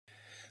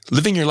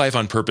Living your life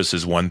on purpose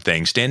is one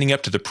thing. Standing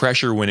up to the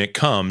pressure when it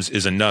comes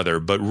is another.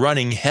 But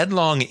running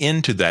headlong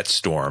into that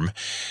storm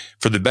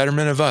for the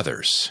betterment of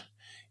others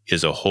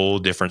is a whole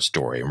different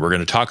story. And we're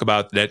going to talk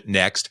about that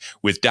next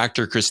with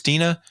Dr.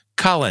 Christina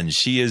Collins.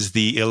 She is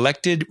the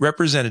elected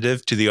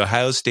representative to the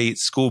Ohio State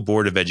School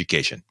Board of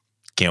Education.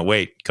 Can't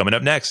wait. Coming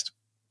up next.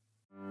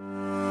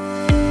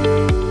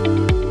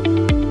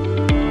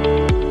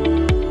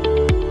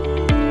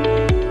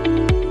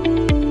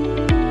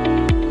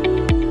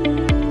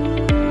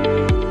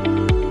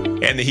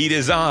 And the heat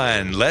is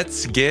on.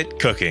 Let's get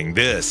cooking.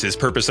 This is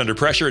Purpose Under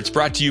Pressure. It's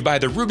brought to you by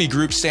the Ruby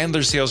Group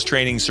Sandler Sales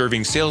Training,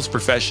 serving sales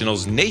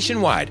professionals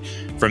nationwide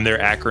from their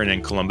Akron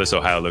and Columbus,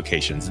 Ohio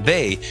locations.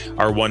 They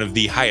are one of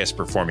the highest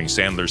performing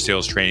Sandler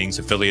Sales Trainings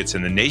affiliates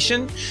in the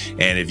nation.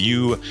 And if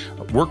you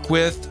work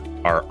with,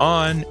 are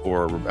on,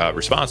 or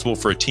responsible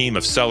for a team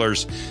of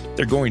sellers,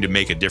 they're going to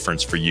make a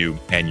difference for you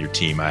and your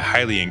team. I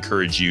highly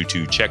encourage you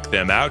to check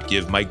them out.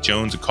 Give Mike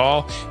Jones a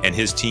call and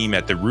his team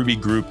at the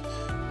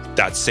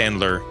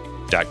rubygroup.sandler.com.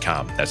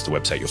 That's the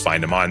website you'll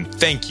find them on.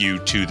 Thank you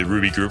to the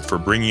Ruby Group for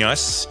bringing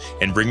us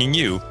and bringing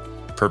you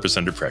Purpose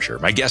Under Pressure.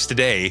 My guest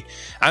today,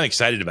 I'm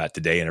excited about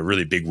today in a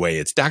really big way.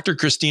 It's Dr.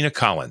 Christina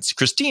Collins.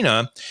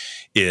 Christina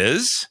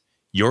is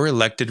your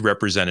elected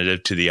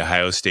representative to the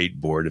Ohio State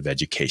Board of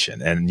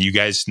Education. And you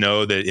guys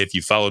know that if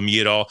you follow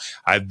me at all,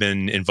 I've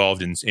been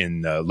involved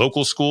in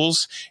local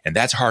schools, and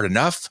that's hard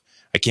enough.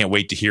 I can't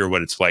wait to hear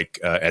what it's like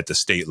at the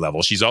state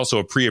level. She's also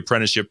a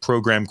pre-apprenticeship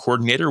program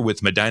coordinator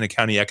with Medina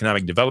County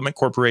Economic Development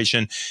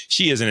Corporation.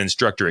 She is an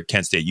instructor at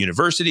Kent State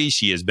University.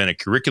 She has been a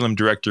curriculum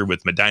director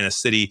with Medina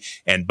City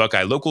and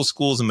Buckeye Local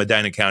Schools in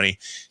Medina County.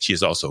 She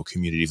is also a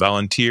community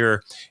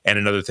volunteer. And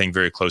another thing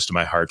very close to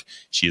my heart,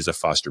 she is a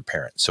foster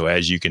parent. So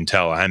as you can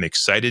tell, I'm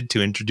excited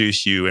to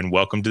introduce you and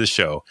welcome to the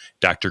show,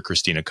 Dr.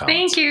 Christina Collins.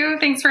 Thank you.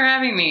 Thanks for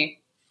having me.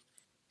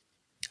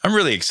 I'm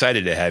really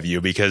excited to have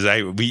you because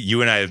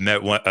you and I have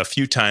met a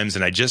few times,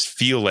 and I just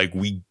feel like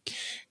we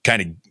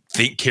kind of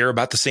care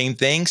about the same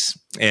things.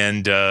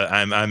 And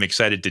I'm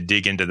excited to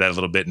dig into that a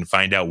little bit and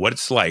find out what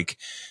it's like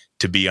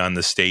to be on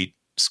the state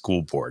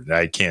school board.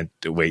 I can't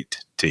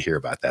wait to hear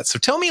about that. So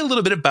tell me a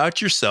little bit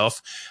about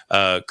yourself,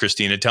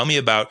 Christina. Tell me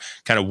about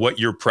kind of what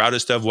you're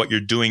proudest of, what you're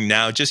doing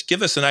now. Just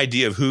give us an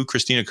idea of who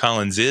Christina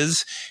Collins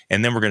is,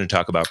 and then we're going to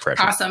talk about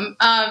pressure. Awesome.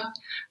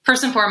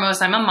 First and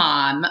foremost, I'm a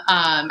mom.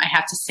 I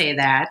have to say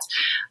that.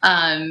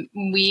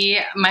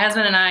 My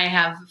husband and I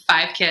have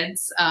 5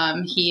 kids.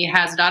 He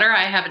has a daughter.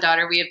 I have a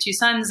daughter. We have 2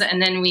 sons.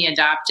 And then we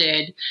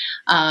adopted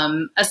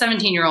a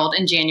 17-year-old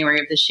in January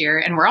of this year.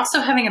 And we're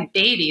also having a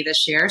baby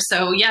this year.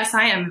 So yes,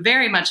 I am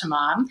very much a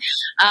mom.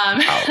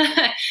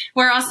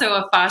 We're also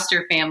a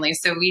foster family.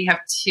 So we have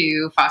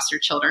 2 foster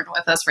children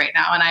with us right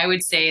now. And I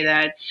would say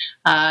that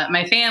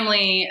my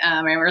family,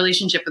 my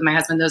relationship with my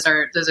husband, those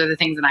are the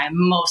things that I am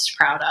most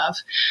proud of.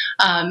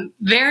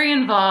 Very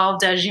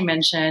involved, as you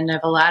mentioned. I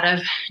have a lot of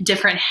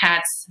different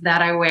hats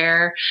that I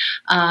wear,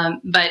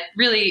 but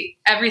really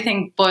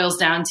everything boils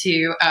down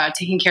to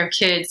taking care of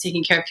kids,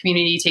 taking care of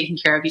community, taking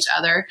care of each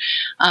other.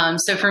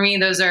 So for me,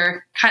 those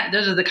are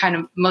the kind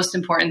of most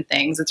important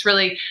things. It's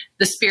really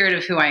the spirit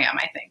of who I am,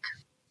 I think.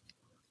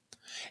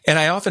 And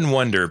I often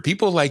wonder,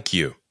 people like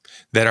you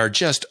that are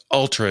just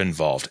ultra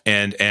involved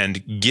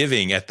and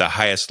giving at the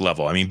highest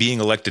level. I mean, being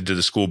elected to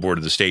the school board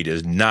of the state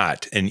is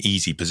not an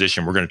easy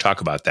position. We're going to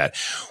talk about that.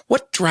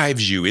 What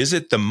drives you? Is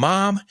it the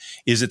mom?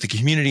 Is it the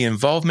community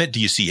involvement? Do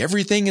you see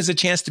everything as a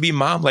chance to be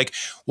mom? Like,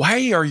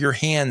 why are your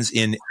hands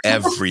in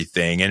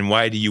everything? And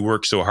why do you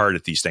work so hard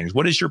at these things?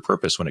 What is your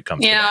purpose when it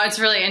comes to that? It's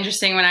really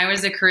interesting. When I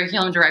was a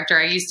curriculum director,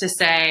 I used to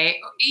say,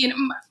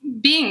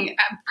 being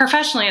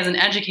professionally as an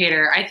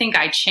educator, I think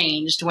I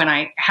changed when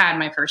I had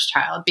my first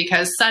child,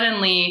 because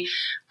suddenly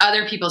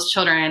other people's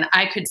children,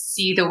 I could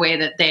see the way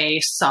that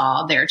they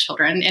saw their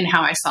children and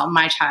how I saw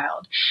my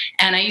child.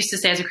 And I used to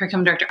say as a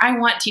curriculum director, I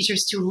want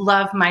teachers to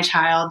love my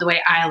child the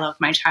way I love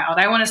my child.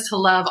 I want us to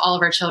love all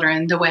of our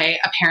children the way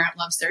a parent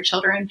loves their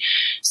children.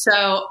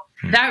 So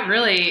that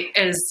really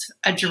is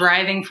a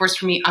driving force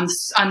for me on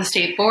the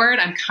state board.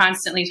 I'm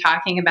constantly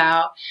talking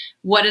about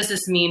what does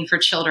this mean for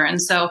children.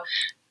 So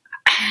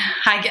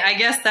I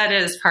guess that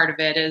is part of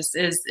it,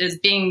 is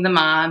being the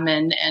mom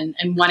and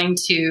wanting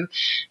to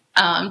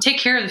take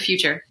care of the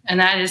future, and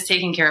that is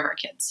taking care of our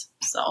kids.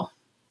 So,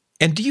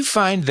 and do you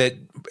find that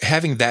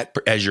having that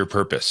as your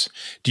purpose,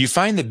 do you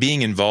find that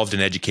being involved in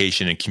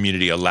education and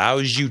community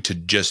allows you to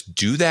just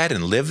do that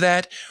and live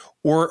that?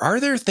 Or are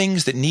there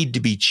things that need to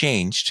be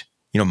changed?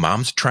 You know,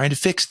 mom's trying to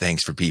fix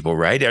things for people,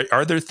 right?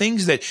 Are there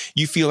things that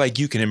you feel like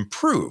you can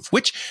improve?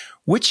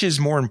 Which is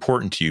more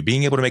important to you,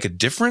 being able to make a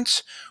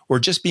difference or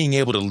just being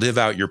able to live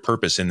out your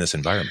purpose in this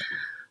environment?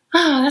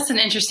 Oh, that's an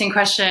interesting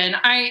question.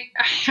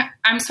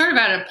 I'm sort of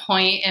at a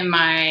point in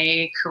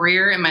my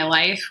career, in my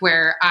life,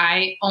 where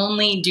I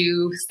only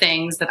do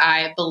things that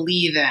I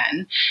believe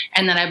in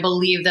and that I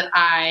believe that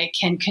I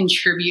can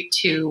contribute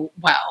to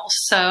well.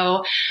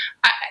 So,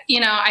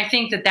 I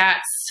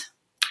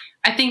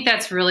think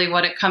that's really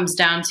what it comes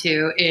down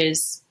to,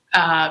 is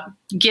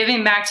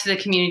giving back to the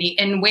community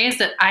in ways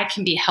that I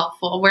can be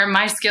helpful, where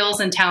my skills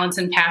and talents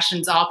and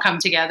passions all come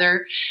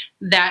together.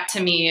 That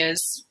to me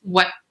is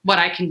what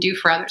I can do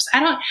for others. I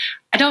don't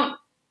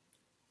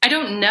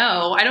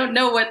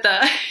know what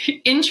the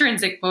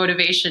intrinsic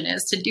motivation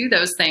is to do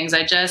those things.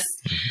 I just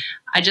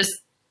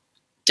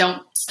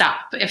don't stop.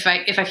 If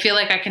I feel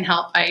like I can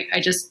help, I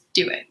just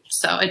do it.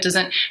 So it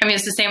doesn't,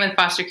 it's the same with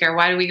foster care.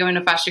 Why do we go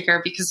into foster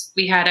care? Because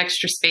we had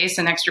extra space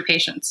and extra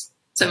patience.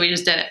 So we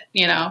just did it,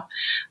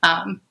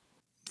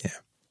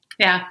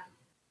 Yeah.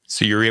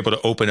 So you're able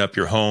to open up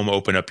your home,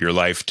 open up your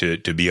life to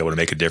be able to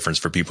make a difference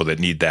for people that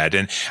need that.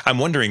 And I'm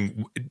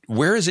wondering,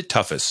 where is it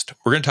toughest?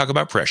 We're going to talk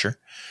about pressure.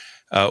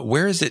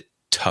 Where is it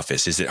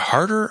toughest? Is it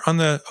harder on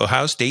the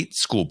Ohio State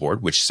School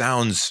Board, which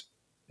sounds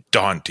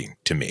daunting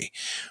to me?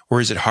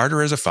 Or is it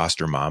harder as a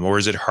foster mom? Or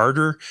is it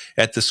harder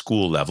at the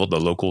school level, the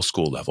local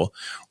school level?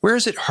 Where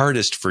is it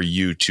hardest for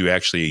you to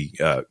actually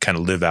kind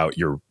of live out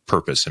your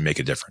purpose and make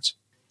a difference?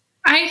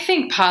 I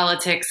think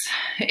politics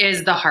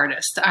is the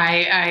hardest.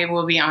 I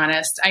will be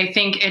honest. I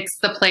think it's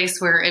the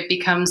place where it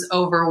becomes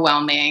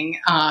overwhelming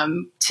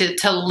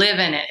to live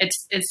in it.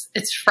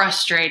 It's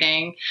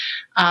frustrating.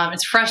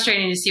 It's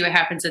frustrating to see what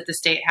happens at the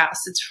State House.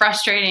 It's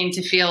frustrating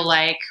to feel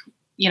like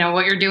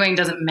what you're doing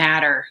doesn't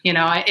matter.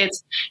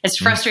 It's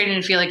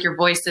frustrating to feel like your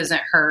voice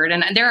isn't heard.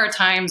 And there are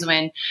times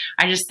when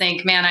I just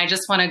think, man, I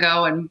just want to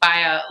go and buy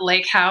a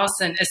lake house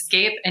and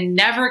escape and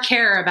never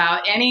care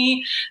about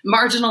any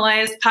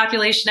marginalized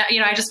population.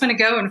 I just want to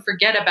go and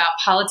forget about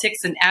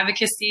politics and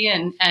advocacy.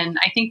 And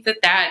I think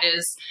that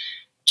is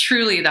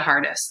truly the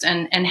hardest,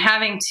 and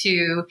having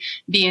to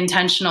be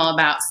intentional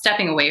about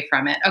stepping away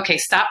from it. Okay,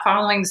 stop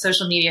following the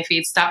social media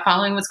feeds, stop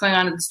following what's going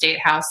on at the State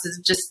House, is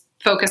just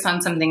focus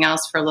on something else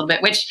for a little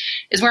bit,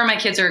 which is where my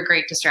kids are a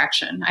great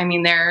distraction.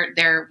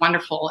 They're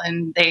wonderful,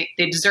 and they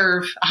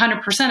deserve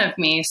 100% of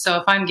me. So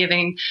if I'm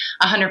giving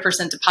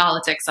 100% to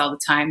politics all the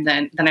time,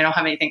 then I don't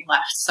have anything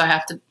left. So I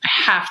have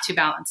to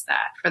balance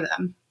that for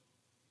them.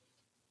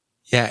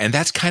 Yeah. And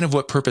that's kind of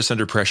what Purpose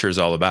Under Pressure is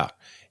all about.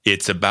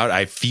 It's about,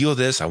 I feel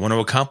this, I want to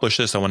accomplish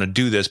this, I want to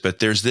do this, but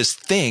there's this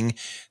thing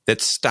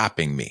that's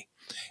stopping me.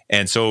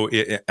 And so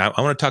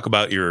I want to talk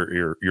about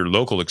your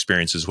local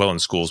experience as well in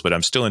schools, but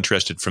I'm still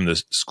interested from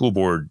the school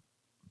board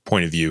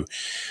point of view.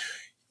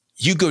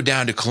 You go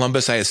down to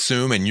Columbus, I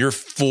assume, and you're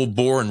full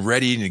bore and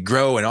ready to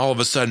grow, and all of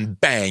a sudden,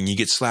 bang, you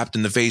get slapped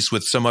in the face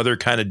with some other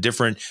kind of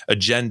different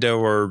agenda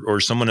or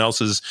someone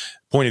else's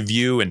point of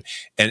view. And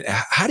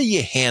how do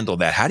you handle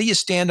that? How do you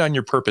stand on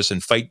your purpose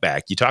and fight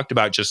back? You talked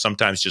about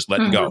sometimes just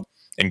letting go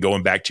and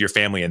going back to your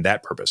family and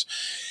that purpose.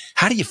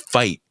 How do you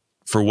fight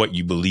for what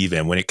you believe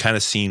in when it kind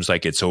of seems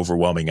like it's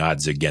overwhelming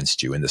odds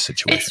against you in this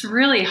situation? It's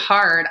really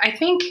hard. I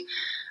think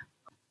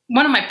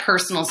one of my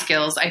personal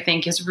skills,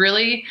 is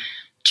really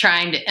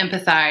trying to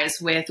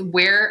empathize with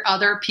where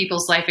other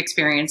people's life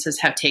experiences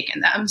have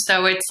taken them.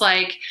 So it's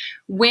like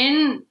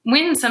when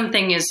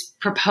something is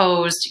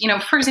proposed,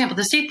 for example,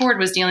 the state board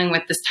was dealing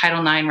with this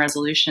Title IX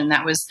resolution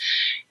that was,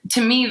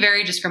 to me,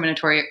 very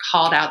discriminatory. It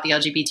called out the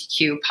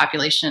LGBTQ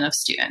population of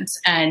students.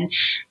 And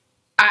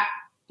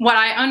what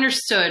I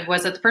understood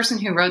was that the person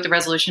who wrote the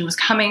resolution was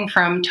coming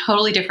from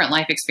totally different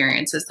life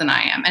experiences than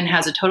I am and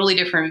has a totally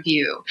different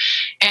view.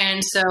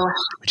 And so,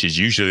 which is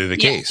usually the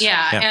case.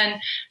 Yeah.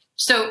 And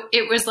so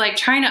it was like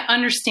trying to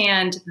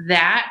understand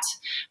that.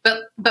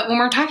 But when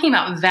we're talking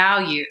about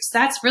values,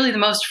 that's really the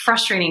most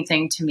frustrating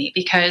thing to me,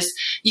 because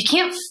you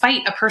can't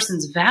fight a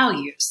person's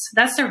values.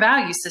 That's their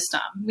value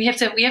system. We have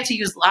to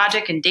use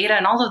logic and data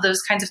and all of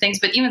those kinds of things.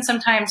 But even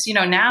sometimes,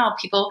 now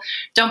people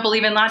don't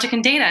believe in logic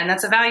and data, and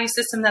that's a value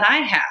system that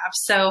I have.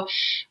 So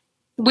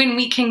when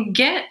we can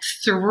get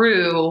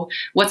through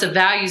what's a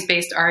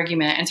values-based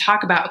argument and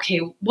talk about, okay,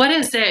 what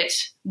is it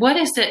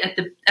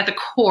at the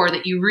core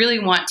that you really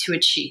want to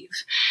achieve?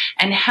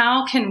 And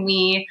how can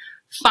we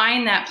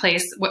find that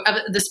place,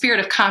 the spirit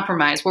of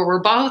compromise, where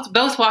we're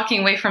both walking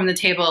away from the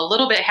table a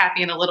little bit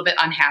happy and a little bit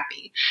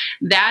unhappy?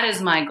 That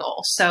is my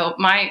goal. So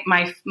my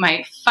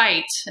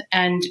fight,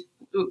 and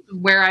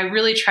where I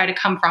really try to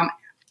come from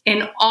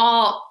in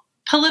all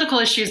political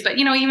issues, but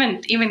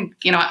even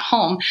at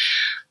home,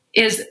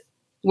 is,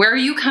 where are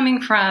you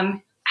coming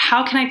from?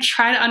 How can I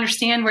try to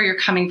understand where you're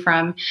coming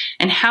from?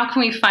 And how can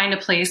we find a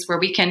place where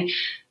we can,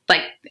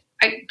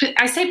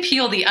 I say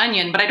peel the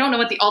onion, but I don't know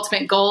what the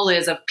ultimate goal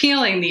is of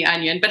peeling the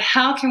onion, but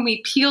how can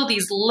we peel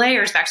these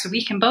layers back so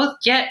we can both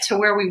get to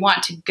where we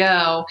want to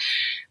go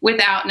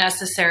without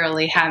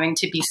necessarily having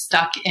to be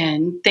stuck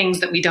in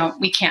things that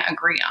we can't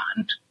agree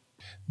on?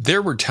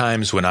 There were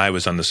times when I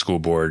was on the school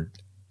board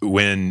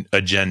when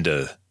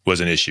agenda was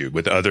an issue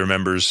with other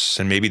members,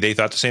 and maybe they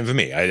thought the same of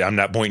me. I'm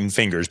not pointing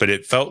fingers, but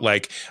it felt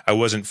like I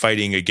wasn't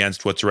fighting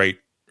against what's right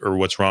or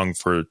what's wrong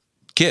for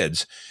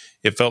kids.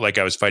 It felt like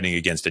I was fighting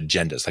against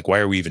agendas. Like, why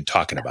are we even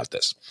talking about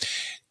this?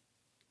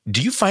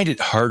 Do you find it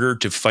harder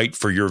to fight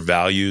for your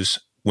values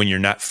when you're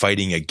not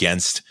fighting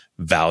against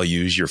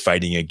values? You're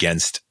fighting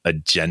against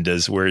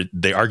agendas where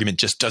the argument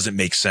just doesn't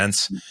make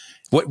sense.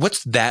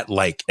 What's that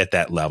like at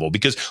that level?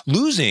 Because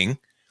losing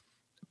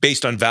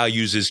based on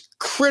values is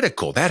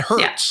critical. That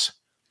hurts.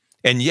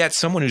 And yet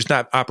someone who's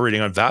not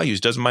operating on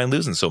values doesn't mind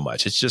losing so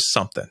much. It's just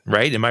something,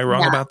 right? Am I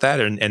wrong about that?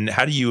 And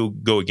how do you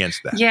go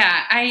against that?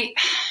 Yeah,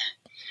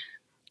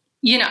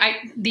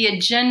 the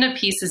agenda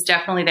piece is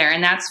definitely there.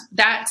 And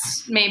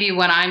that's maybe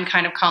what I'm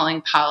kind of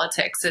calling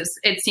politics. Is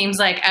it seems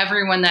like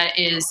everyone that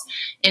is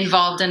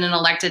involved in an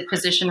elected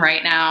position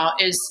right now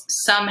is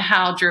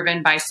somehow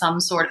driven by some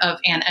sort of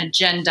an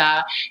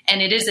agenda.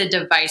 And it is a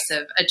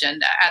divisive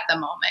agenda at the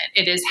moment.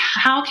 It is,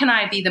 how can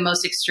I be the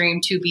most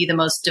extreme to be the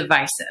most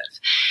divisive?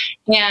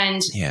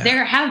 And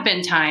there have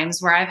been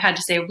times where I've had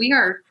to say,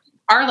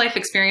 our life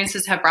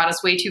experiences have brought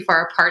us way too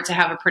far apart to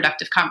have a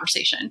productive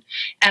conversation.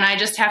 And I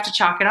just have to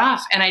chalk it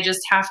off. And I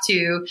just have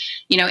to,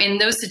 in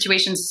those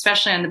situations,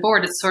 especially on the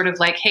board, it's sort of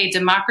like, hey,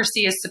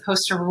 democracy is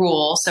supposed to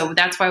rule. So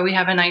that's why we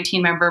have a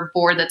 19-member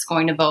board that's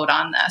going to vote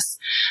on this.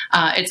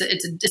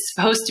 It's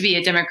supposed to be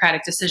a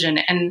democratic decision.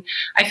 And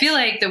I feel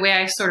like the way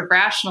I sort of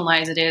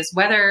rationalize it is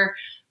whether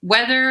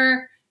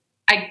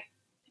I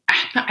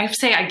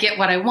say I get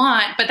what I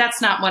want, but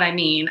that's not what I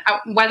mean.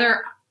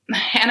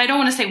 And I don't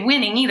want to say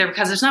winning either,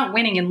 because there's not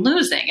winning and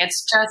losing.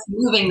 It's just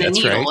moving the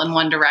needle in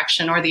one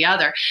direction or the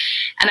other.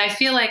 And I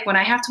feel like when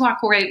I have to walk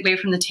away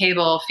from the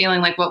table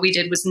feeling like what we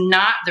did was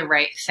not the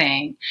right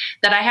thing,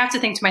 that I have to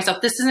think to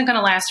myself, this isn't going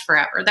to last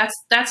forever.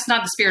 That's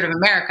not the spirit of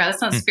America.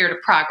 That's not the spirit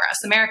of progress.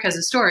 America is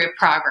a story of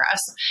progress.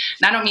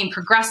 And I don't mean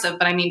progressive,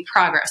 but I mean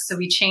progress. So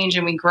we change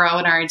and we grow,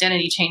 and our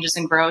identity changes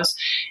and grows.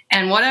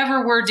 And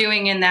whatever we're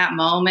doing in that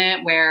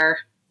moment where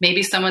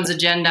maybe someone's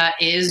agenda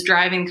is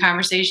driving the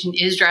conversation,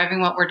 is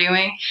driving what we're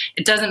doing,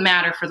 it doesn't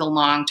matter for the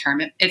long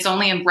term. It's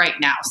only a right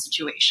now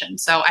situation.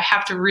 So I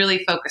have to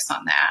really focus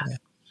on that. Yeah.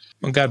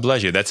 Well, God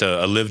bless you. That's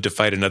a live to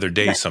fight another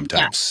day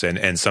sometimes. Yeah.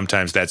 And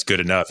sometimes that's good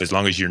enough, as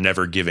long as you're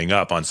never giving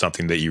up on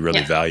something that you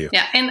really value.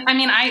 Yeah. And I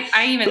mean,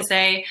 I even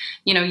say,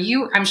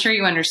 I'm sure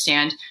you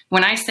understand,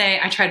 when I say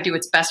I try to do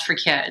what's best for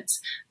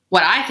kids,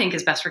 what I think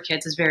is best for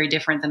kids is very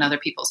different than other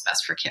people's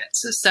best for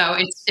kids. So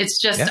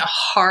it's just a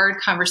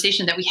hard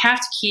conversation that we have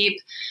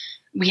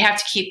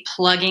to keep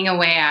plugging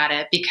away at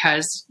it,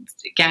 because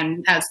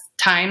again, as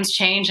times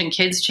change and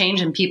kids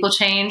change and people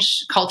change,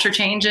 culture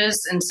changes.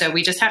 And so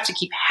we just have to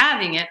keep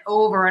having it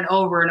over and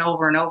over and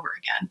over and over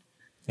again.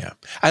 Yeah.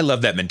 I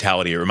love that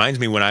mentality. It reminds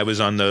me when I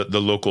was on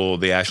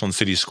the Ashland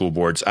City School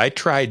Boards, I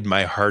tried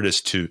my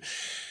hardest to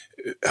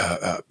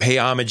pay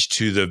homage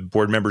to the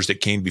board members that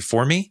came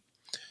before me,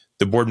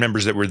 the board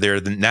members that were there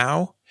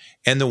now,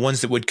 and the ones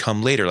that would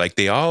come later. Like,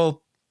 they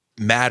all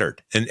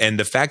mattered. And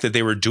the fact that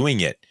they were doing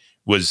it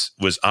was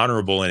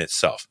honorable in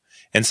itself.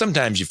 And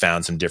sometimes you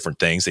found some different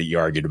things that you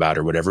argued about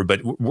or whatever,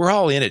 but we're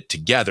all in it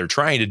together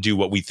trying to do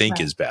what we think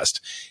is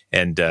best.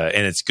 And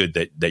it's good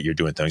that you're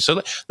doing things.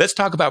 So let's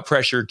talk about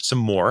pressure some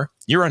more.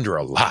 You're under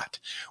a lot.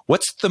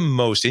 What's the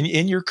most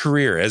in your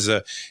career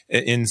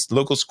in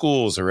local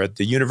schools or at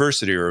the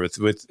university or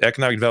with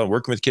economic development,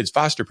 working with kids,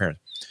 foster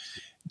parents?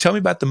 Tell me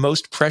about the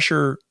most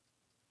pressure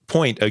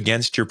point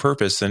against your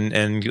purpose,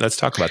 and let's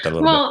talk about that a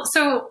little bit. Well,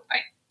 so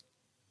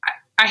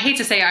I hate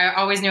to say I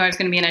always knew I was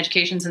going to be in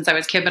education since I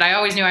was a kid, but I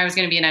always knew I was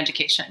going to be in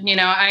education.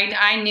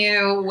 I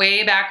knew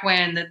way back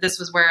when that this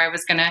was where I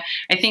was going to,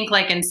 I think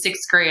like in 6th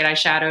grade, I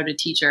shadowed a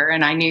teacher,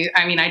 and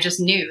I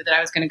just knew that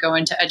I was going to go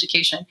into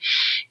education.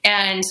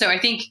 And so I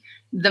think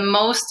the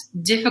most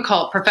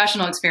difficult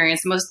professional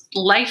experience, the most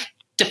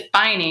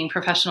life-defining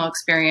professional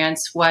experience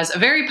was a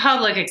very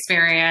public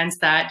experience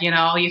that,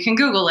 you can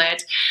Google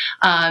it,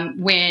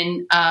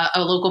 when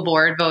a local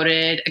board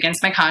voted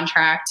against my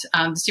contract.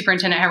 The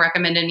superintendent had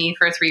recommended me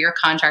for a 3-year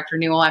contract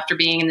renewal after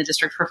being in the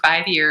district for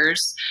 5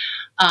 years.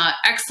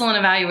 Excellent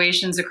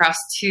evaluations across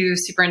 2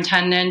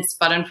 superintendents,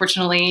 but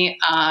unfortunately,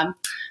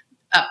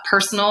 a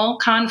personal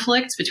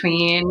conflict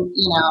between,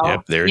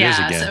 there it is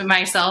again. So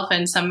myself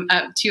and some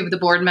 2 of the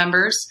board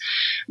members.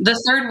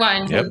 The third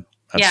one,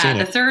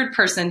 the third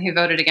person who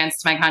voted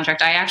against my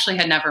contract, I actually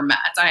had never met.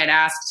 I had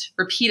asked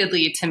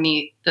repeatedly to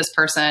meet this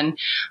person.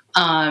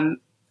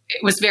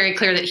 It was very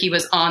clear that he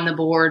was on the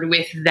board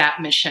with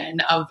that mission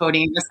of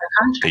voting against the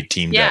contract. They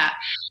teamed up.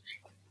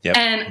 Yep.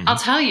 And I'll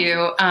tell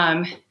you,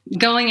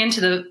 going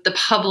into the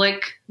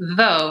public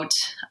vote,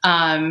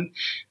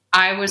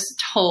 I was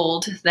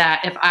told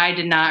that if I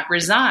did not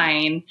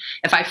resign,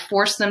 if I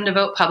forced them to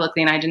vote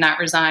publicly and I did not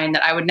resign,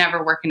 that I would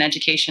never work in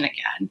education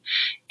again.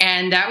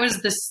 And that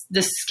was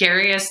the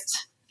scariest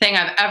thing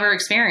I've ever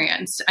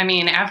experienced. I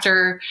mean,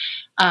 after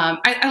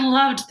I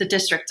loved the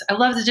district. I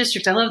love the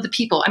district. I love the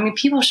people. I mean,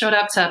 people showed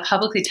up to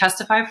publicly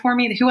testify for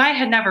me who I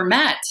had never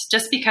met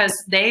just because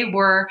they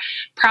were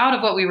proud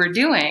of what we were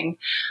doing.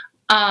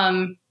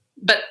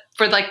 But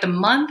for like the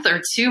month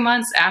or 2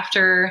 months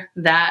after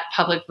that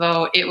public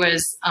vote, it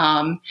was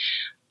the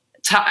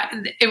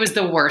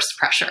worst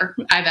pressure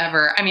I've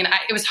ever. I mean,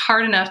 it was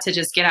hard enough to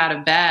just get out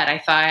of bed. I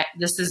thought,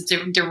 this has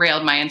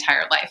derailed my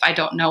entire life. I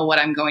don't know what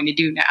I'm going to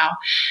do now.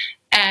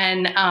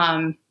 And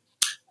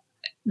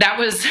that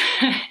was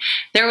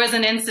there was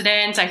an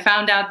incident. I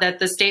found out that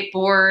the state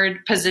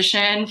board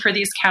position for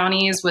these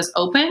counties was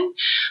open,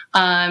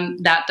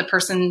 that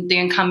the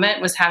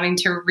incumbent was having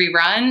to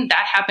rerun.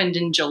 That happened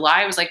in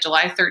July. It was like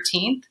July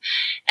 13th.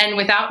 And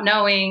without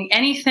knowing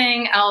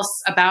anything else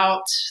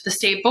about the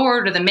state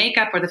board or the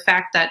makeup or the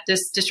fact that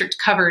this district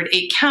covered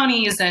 8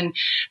 counties and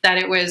that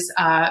it was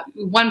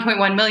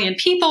 1.1 million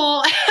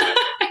people,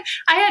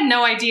 I had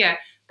no idea.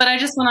 But I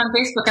just went on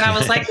Facebook and I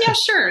was like, yeah,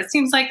 sure. It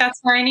seems like that's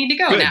where I need to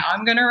go now.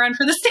 I'm going to run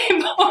for the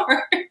state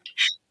board.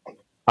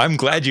 I'm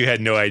glad you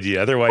had no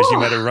idea. Otherwise, you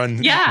might have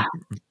run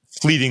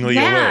fleetingly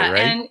away, right?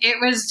 And it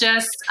was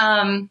just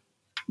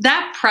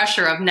that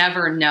pressure of not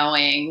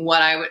knowing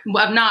what I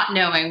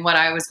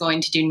was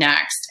going to do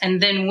next. And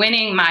then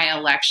winning my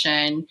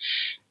election,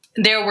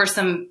 there were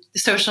some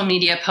social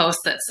media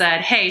posts that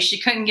said, hey, she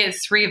couldn't get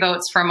 3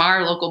 votes from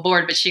our local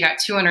board, but she got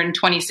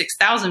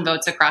 226,000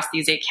 votes across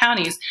these 8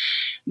 counties.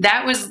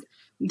 It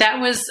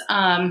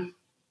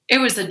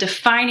was a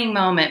defining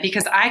moment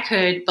because I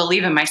could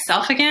believe in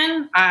myself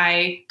again.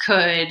 I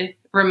could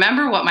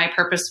remember what my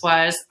purpose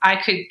was. I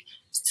could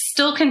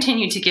still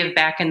continue to give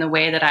back in the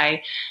way that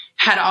I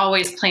had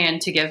always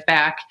planned to give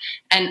back.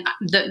 And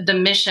the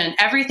mission,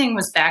 everything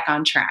was back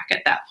on track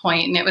at that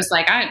point. And it was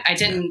like, I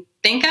didn't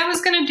think I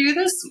was going to do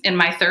this in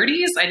my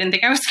 30s. I didn't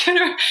think I was going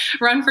to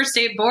run for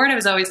state board. I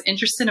was always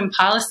interested in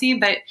policy.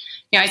 But,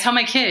 I tell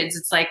my kids,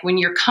 it's like when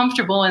you're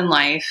comfortable in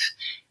life,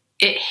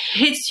 it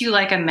hits you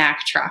like a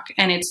Mack truck.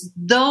 And it's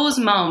those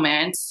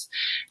moments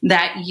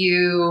that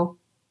you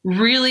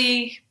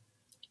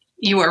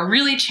are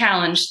really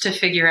challenged to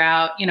figure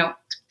out,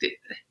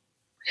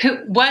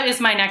 what is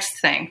my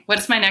next thing?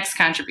 What's my next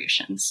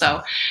contribution?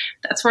 So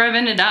that's where I've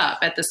ended up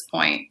at this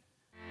point.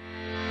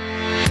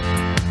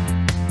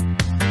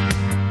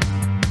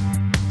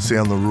 See,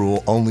 on the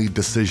rule, only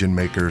decision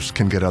makers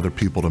can get other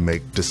people to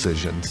make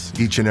decisions.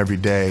 Each and every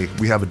day,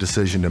 we have a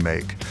decision to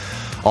make.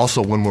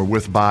 Also, when we're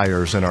with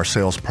buyers in our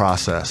sales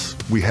process,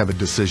 we have a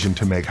decision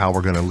to make how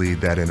we're going to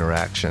lead that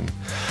interaction.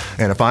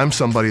 And if I'm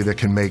somebody that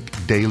can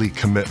make daily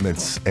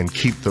commitments and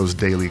keep those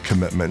daily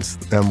commitments,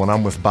 then when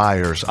I'm with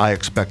buyers, I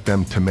expect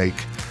them to make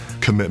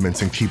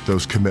commitments and keep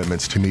those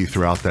commitments to me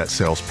throughout that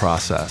sales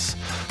process.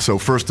 So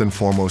first and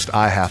foremost,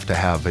 I have to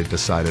have a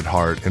decided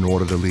heart in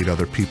order to lead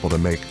other people to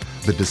make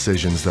the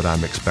decisions that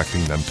I'm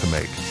expecting them to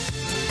make.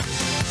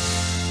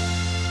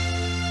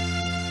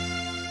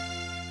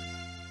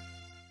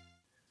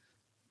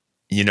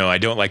 I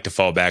don't like to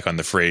fall back on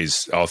the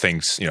phrase, all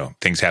things,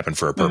 things happen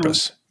for a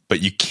purpose, but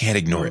you can't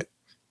ignore it.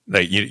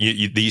 Like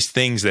these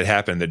things that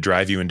happen that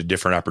drive you into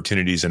different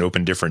opportunities and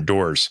open different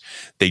doors,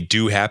 they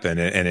do happen.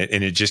 And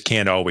it just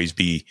can't always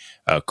be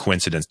a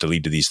coincidence to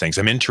lead to these things.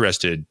 I'm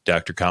interested,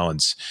 Dr.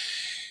 Collins,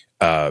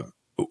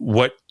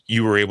 what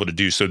you were able to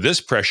do. So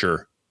this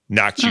pressure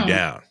knocked you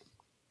down.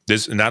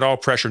 Not all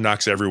pressure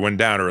knocks everyone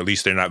down, or at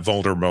least they're not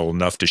vulnerable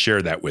enough to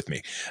share that with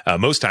me.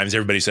 Most times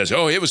everybody says,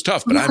 oh, it was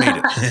tough, but I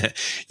made it.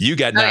 You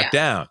got knocked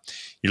down.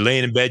 You're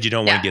laying in bed. You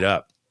don't want to get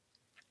up.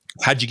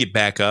 How'd you get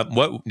back up?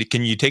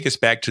 Can you take us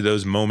back to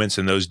those moments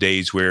and those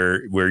days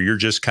where you're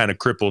just kind of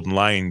crippled and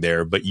lying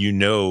there, but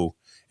and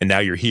now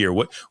you're here.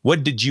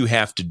 What did you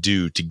have to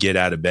do to get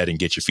out of bed and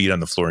get your feet on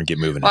the floor and get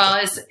moving?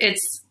 Well,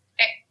 it's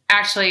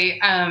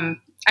actually,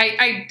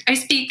 I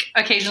speak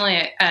occasionally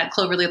at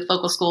Cloverleaf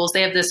Local Schools.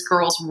 They have this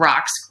Girls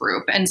Rocks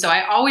group. And so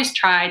I always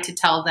try to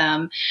tell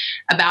them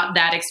about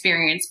that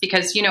experience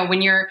because,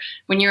 when you're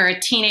a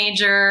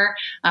teenager,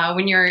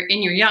 when you're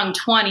in your young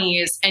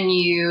 20s and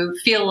you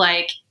feel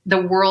like the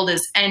world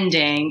is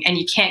ending and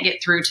you can't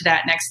get through to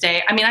that next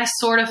day. I mean, I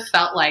sort of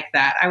felt like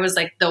that. I was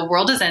like, the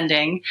world is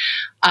ending.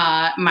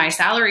 My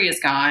salary is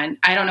gone.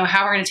 I don't know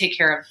how we're going to take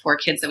care of 4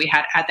 kids that we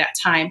had at that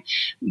time.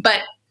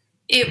 But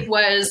it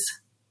was...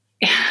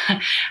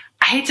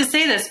 I hate to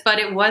say this, but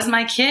it was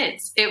my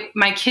kids.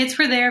 My kids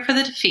were there for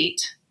the defeat.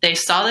 They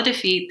saw the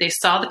defeat. They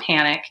saw the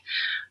panic.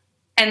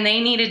 And they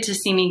needed to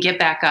see me get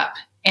back up.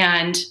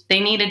 And they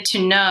needed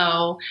to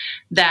know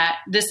that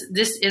this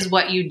is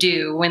what you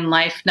do when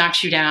life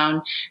knocks you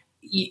down.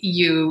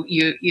 You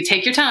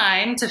take your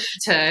time to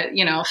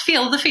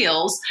feel the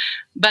feels,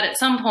 but at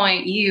some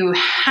point you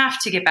have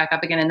to get back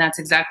up again, and that's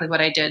exactly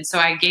what I did. So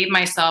I gave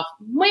myself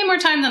way more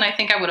time than I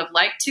think I would have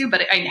liked to,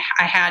 but I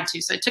had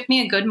to. So it took me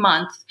a good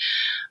month,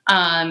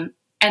 and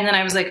then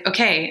I was like,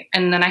 okay,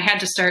 and then I had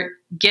to start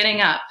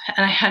getting up,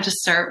 and I had to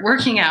start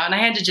working out, and I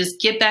had to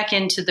just get back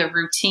into the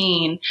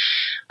routine,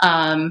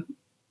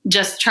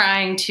 just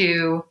trying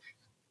to.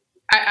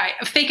 I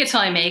fake it till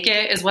I make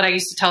it is what I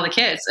used to tell the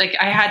kids. Like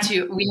we have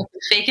to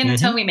fake it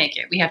until we make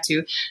it. We have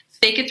to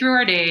fake it through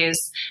our days,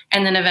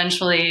 and then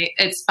eventually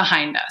it's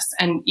behind us,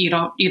 and you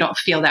don't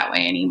feel that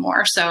way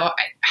anymore. So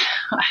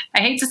I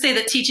hate to say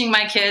that teaching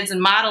my kids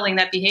and modeling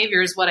that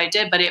behavior is what I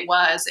did, but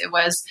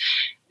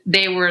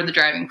they were the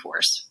driving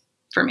force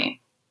for me.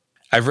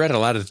 I've read a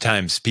lot of the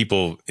times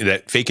people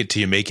that fake it till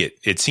you make it.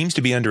 It seems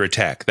to be under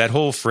attack. That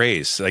whole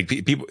phrase, like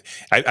people,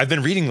 I've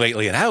been reading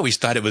lately, and I always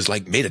thought it was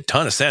like made a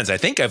ton of sense. I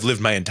think I've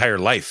lived my entire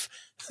life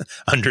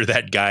under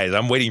that guise.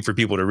 I'm waiting for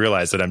people to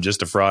realize that I'm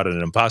just a fraud and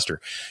an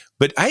imposter.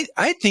 But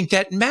I think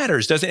that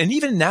matters, doesn't it? And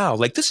even now,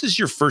 like this is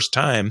your first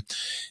time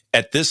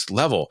at this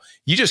level.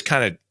 You just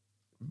kind of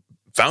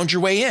found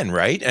your way in,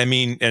 right? I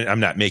mean, and I'm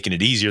not making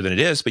it easier than it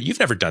is, but you've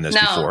never done this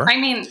before. I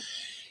mean,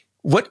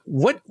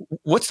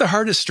 what's the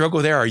hardest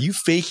struggle there? Are you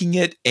faking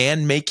it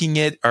and making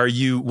it?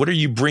 What are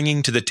you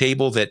bringing to the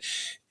table that,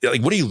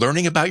 like, what are you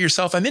learning about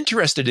yourself? I'm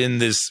interested in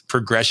this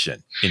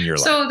progression in your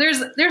life. So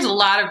there's a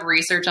lot of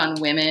research on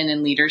women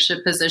in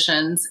leadership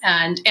positions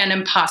and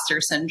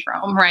imposter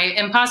syndrome, right?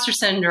 Imposter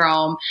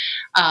syndrome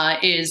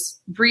is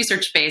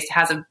research-based,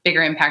 has a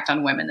bigger impact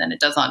on women than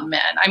it does on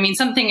men. I mean,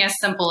 something as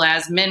simple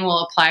as men will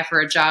apply for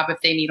a job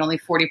if they meet only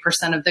 40%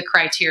 of the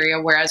criteria,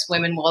 whereas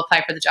women will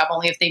apply for the job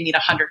only if they meet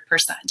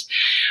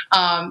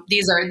 100%.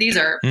 These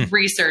are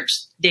research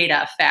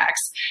data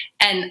facts.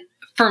 And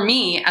for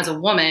me, as a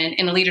woman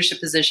in a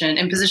leadership position,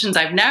 in positions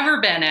I've never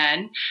been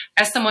in,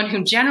 as someone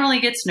who generally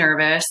gets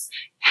nervous,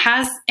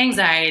 has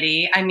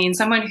anxiety, I mean,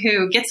 someone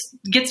who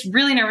gets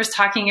really nervous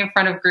talking in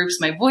front of groups,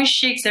 my voice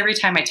shakes every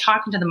time I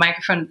talk into the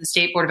microphone at the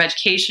State Board of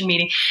Education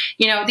meeting.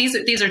 You know, these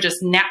are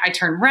just, I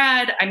turn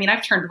red. I mean,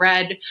 I've turned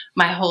red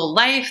my whole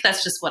life.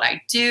 That's just what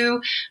I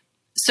do.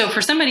 So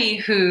for somebody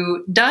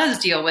who does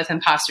deal with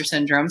imposter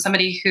syndrome,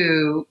 somebody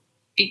who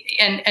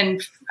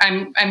and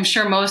I'm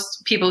sure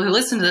most people who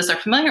listen to this are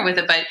familiar with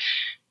it, but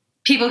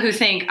people who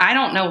think, I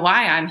don't know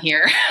why I'm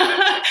here.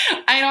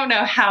 I don't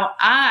know how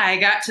I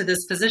got to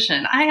this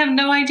position. I have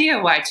no idea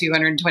why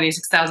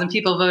 226,000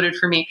 people voted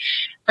for me.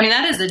 I mean,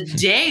 that is a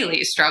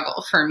daily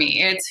struggle for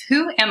me. It's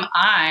who am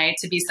I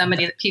to be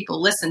somebody that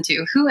people listen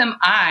to? Who am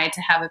I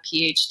to have a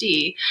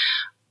PhD?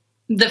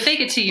 The fake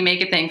it till you make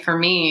it thing for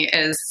me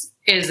is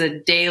a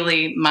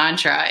daily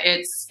mantra.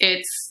 It's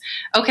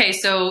okay.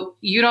 So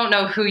you don't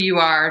know who you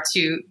are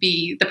to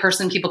be the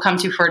person people come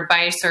to for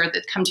advice or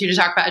that come to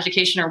talk about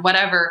education or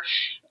whatever.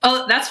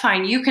 Oh, that's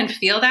fine. You can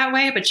feel that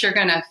way, but you're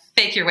going to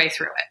fake your way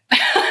through it.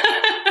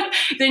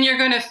 Then you're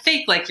going to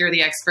fake like you're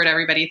the expert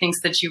everybody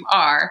thinks that you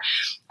are.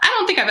 I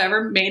don't think I've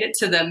ever made it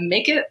to the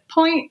make it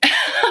point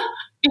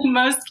in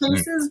most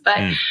cases,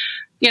 but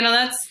you know,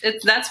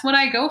 that's what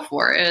I go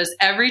for. Is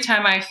every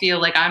time I feel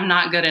like I'm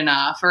not good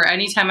enough, or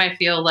anytime I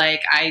feel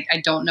like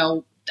I don't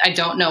know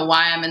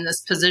why I'm in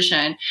this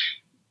position,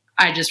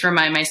 I just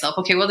remind myself,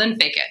 okay, well then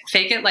fake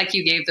it like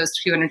you gave those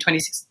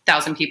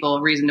 226,000 people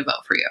a reason to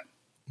vote for you.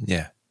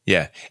 Yeah.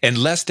 Yeah. And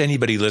lest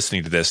anybody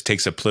listening to this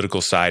takes a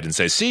political side and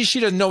says, see, she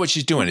doesn't know what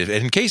she's doing.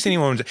 In case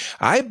anyone,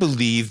 I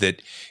believe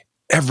that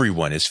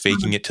everyone is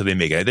faking it till they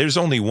make it. There's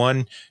only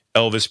one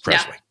Elvis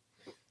Presley.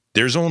 Yeah.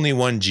 There's only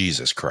one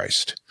Jesus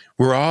Christ.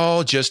 We're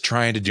all just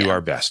trying to do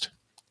our best.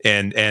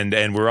 And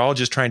we're all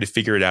just trying to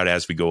figure it out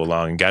as we go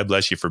along. And God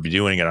bless you for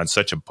doing it on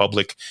such a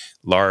public,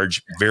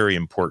 large, very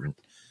important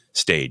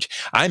stage.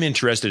 I'm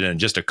interested in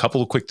just a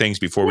couple of quick things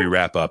before we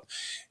wrap up.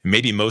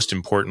 Maybe most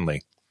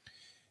importantly,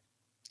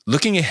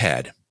 looking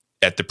ahead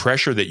at the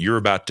pressure that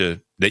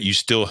that you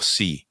still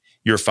see.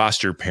 You're a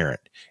foster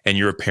parent and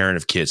you're a parent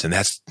of kids. And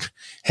that's,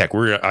 heck,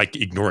 we're like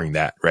ignoring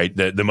that, right?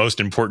 The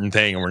most important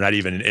thing. And we're not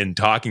even in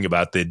talking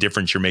about the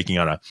difference you're making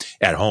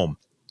at home.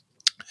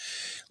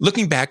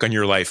 Looking back on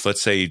your life,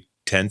 let's say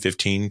 10,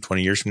 15,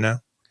 20 years from now,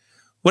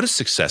 what does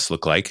success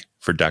look like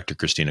for Dr.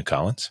 Christina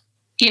Collins?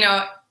 You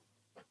know,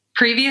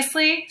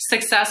 previously,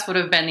 success would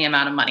have been the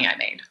amount of money I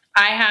made.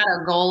 I had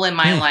a goal in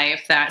my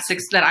life that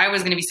I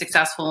was going to be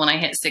successful when I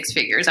hit six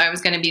figures. I was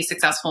going to be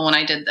successful when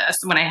I did this,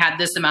 when I had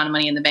this amount of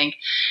money in the bank.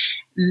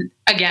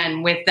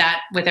 Again, with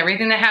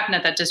everything that happened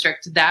at that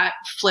district, that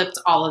flipped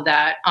all of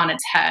that on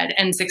its head.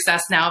 And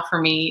success now for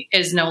me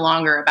is no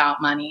longer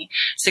about money.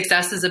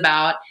 Success is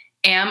about,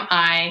 am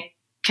I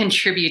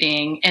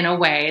contributing in a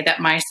way that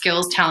my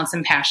skills, talents,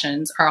 and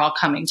passions are all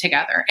coming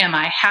together? Am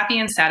I happy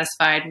and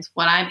satisfied with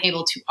what I'm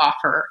able to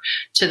offer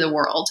to the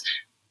world?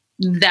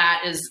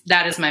 That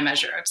is my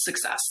measure of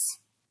success.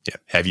 Yeah.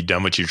 Have you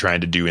done what you're trying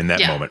to do in that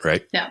moment,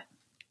 right? Yeah.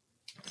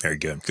 Very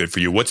good. Good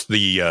for you. What's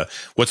the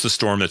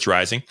storm that's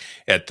rising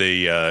at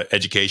the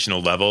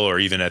educational level, or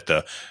even at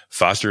the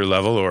foster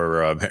level,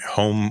 or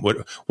home?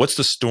 What's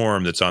the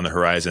storm that's on the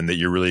horizon that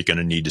you're really going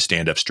to need to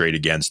stand up straight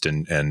against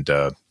and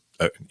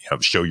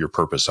show your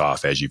purpose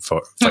off as you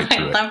fight through it?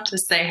 I'd love to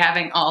say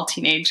having all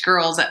teenage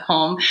girls at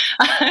home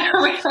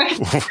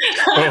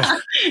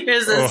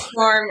is a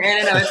storm in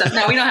and of itself.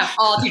 No, we don't have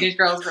all teenage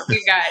girls, but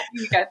we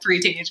got 3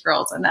 teenage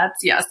girls, and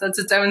that's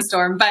its own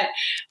storm. But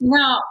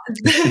no,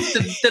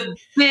 the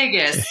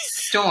biggest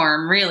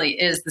storm really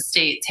is the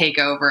state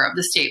takeover of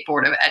the State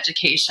Board of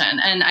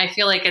Education, and I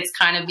feel like it's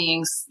kind of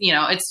being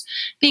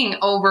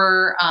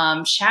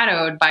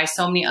overshadowed by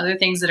so many other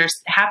things that are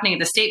happening at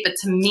the state. But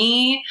to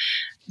me,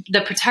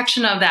 the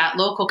protection of that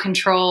local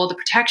control, the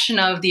protection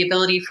of the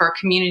ability for a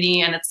community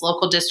and its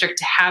local district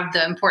to have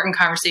the important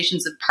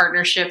conversations and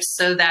partnerships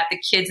so that the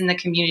kids in the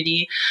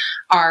community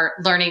are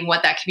learning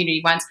what that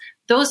community wants.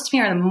 Those to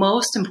me are the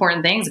most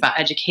important things about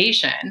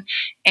education.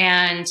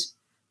 And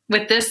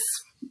with this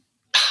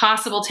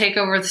possible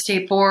takeover of the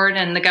state board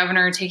and the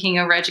governor taking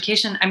over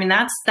education. I mean,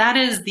 that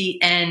is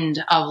the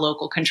end of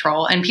local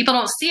control, and people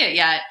don't see it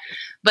yet,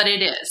 but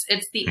it is.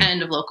 It's the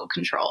end of local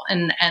control,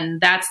 and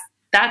that's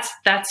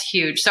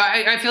huge. So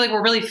I feel like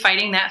we're really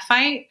fighting that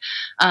fight.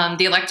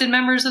 The elected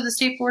members of the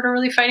state board are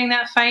really fighting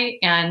that fight,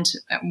 and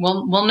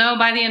we'll know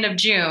by the end of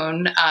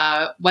June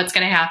what's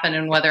going to happen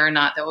and whether or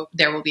not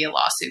there will be a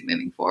lawsuit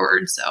moving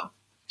forward. So.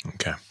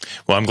 Okay.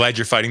 Well, I'm glad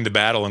you're fighting the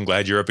battle. I'm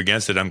glad you're up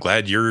against it. I'm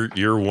glad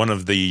you're one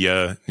of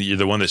the you're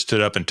the one that stood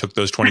up and took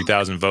those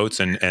 20,000 votes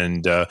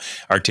and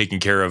are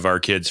taking care of our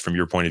kids from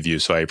your point of view.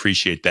 So I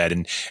appreciate that.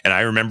 And I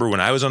remember when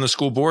I was on the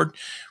school board,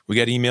 we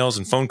got emails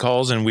and phone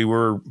calls, and we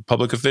were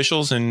public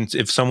officials. And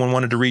if someone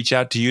wanted to reach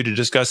out to you to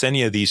discuss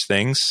any of these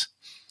things,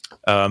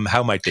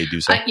 how might they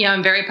do so?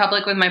 I'm very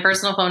public with my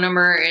personal phone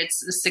number.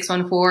 It's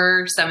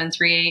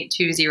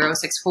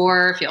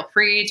 614-738-2064. Feel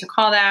free to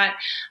call that.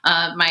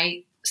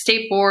 My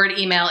state board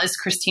email is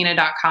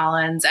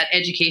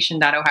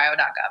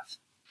christina.collins@education.ohio.gov.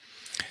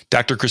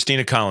 Dr.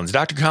 Christina Collins.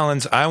 Dr.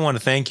 Collins, I want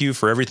to thank you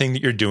for everything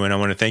that you're doing. I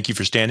want to thank you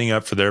for standing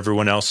up for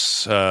everyone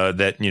else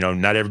that,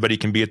 not everybody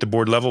can be at the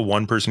board level.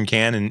 One person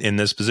can in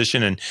this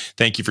position. And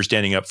thank you for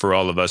standing up for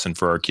all of us and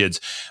for our kids.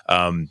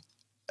 I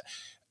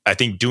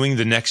think doing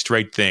the next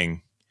right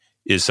thing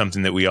is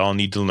something that we all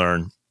need to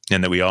learn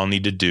and that we all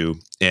need to do.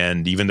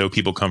 And even though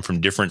people come from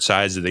different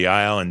sides of the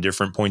aisle and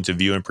different points of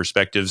view and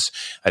perspectives,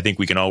 I think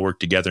we can all work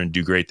together and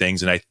do great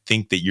things. And I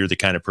think that you're the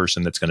kind of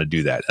person that's going to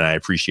do that. And I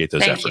appreciate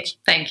those efforts.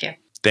 Thank you.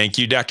 Thank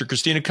you, Dr.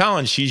 Christina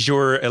Collins. She's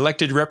your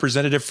elected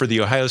representative for the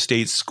Ohio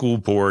State School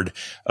Board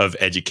of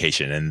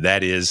Education. And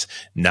that is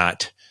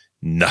not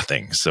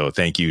nothing. So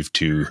thank you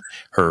to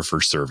her for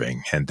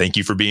serving. And thank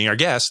you for being our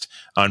guest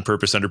on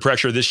Purpose Under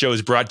Pressure. This show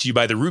is brought to you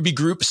by the Ruby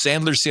Group,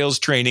 Sandler Sales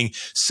Training.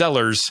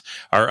 Sellers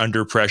are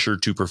under pressure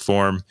to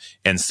perform,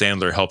 and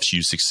Sandler helps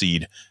you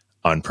succeed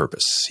on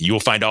purpose. You will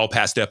find all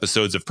past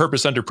episodes of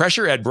Purpose Under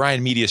Pressure at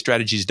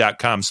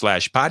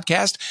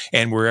brianmediastrategies.com/podcast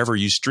and wherever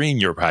you stream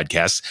your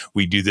podcasts.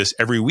 We do this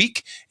every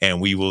week,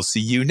 and we will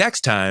see you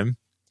next time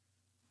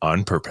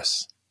on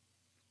Purpose.